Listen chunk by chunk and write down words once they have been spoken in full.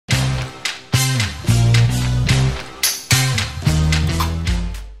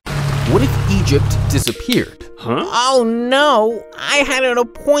Egypt disappeared. Oh no, I had an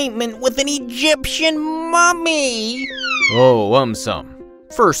appointment with an Egyptian mummy! Oh, AumSum.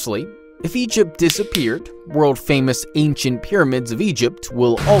 Firstly, if Egypt disappeared, world-famous ancient pyramids of Egypt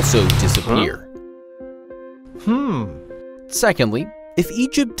will also disappear. Secondly, if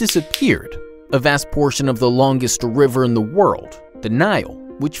Egypt disappeared, a vast portion of the longest river in the world, the Nile,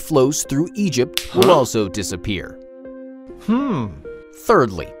 which flows through Egypt, will also disappear.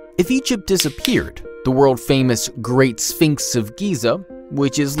 Thirdly, if Egypt disappeared, the world-famous Great Sphinx of Giza,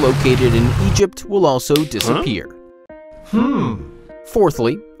 which is located in Egypt, will also disappear.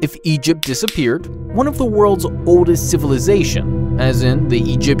 Fourthly, if Egypt disappeared, one of the world's oldest civilization, as in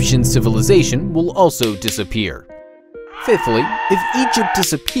the Egyptian civilization, will also disappear. Fifthly, if Egypt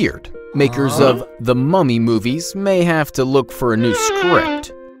disappeared, makers of the Mummy movies may have to look for a new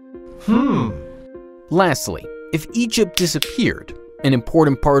script. Lastly, if Egypt disappeared, an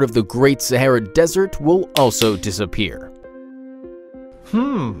important part of the Great Sahara Desert will also disappear.